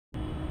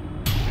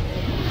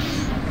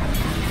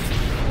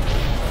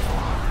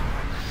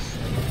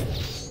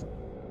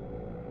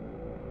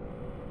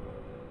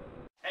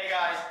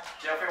guys,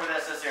 Jeff here with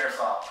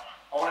SSAIRSOFT.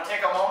 I want to take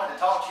a moment to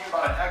talk to you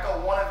about an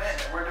ECHO1 event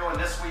that we're doing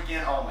this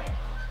weekend only.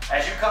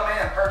 As you come in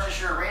and purchase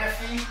your arena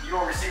fee, you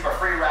will receive a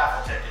free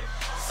raffle ticket.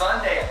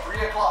 Sunday at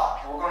 3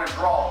 o'clock, we're going to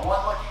draw one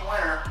lucky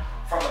winner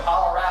from the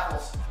pile of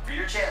raffles for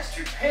your chance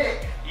to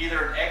pick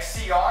either an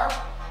XCR,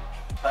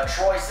 a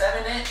Troy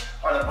 7-inch,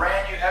 or the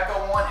brand new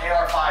ECHO1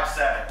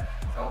 AR-57.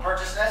 No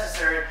purchase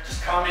necessary.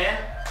 Just come in,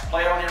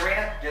 play it on the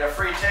arena, get a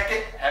free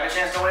ticket, have a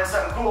chance to win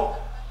something cool.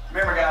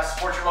 Remember guys,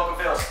 support your local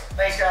fields.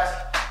 Thanks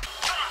guys.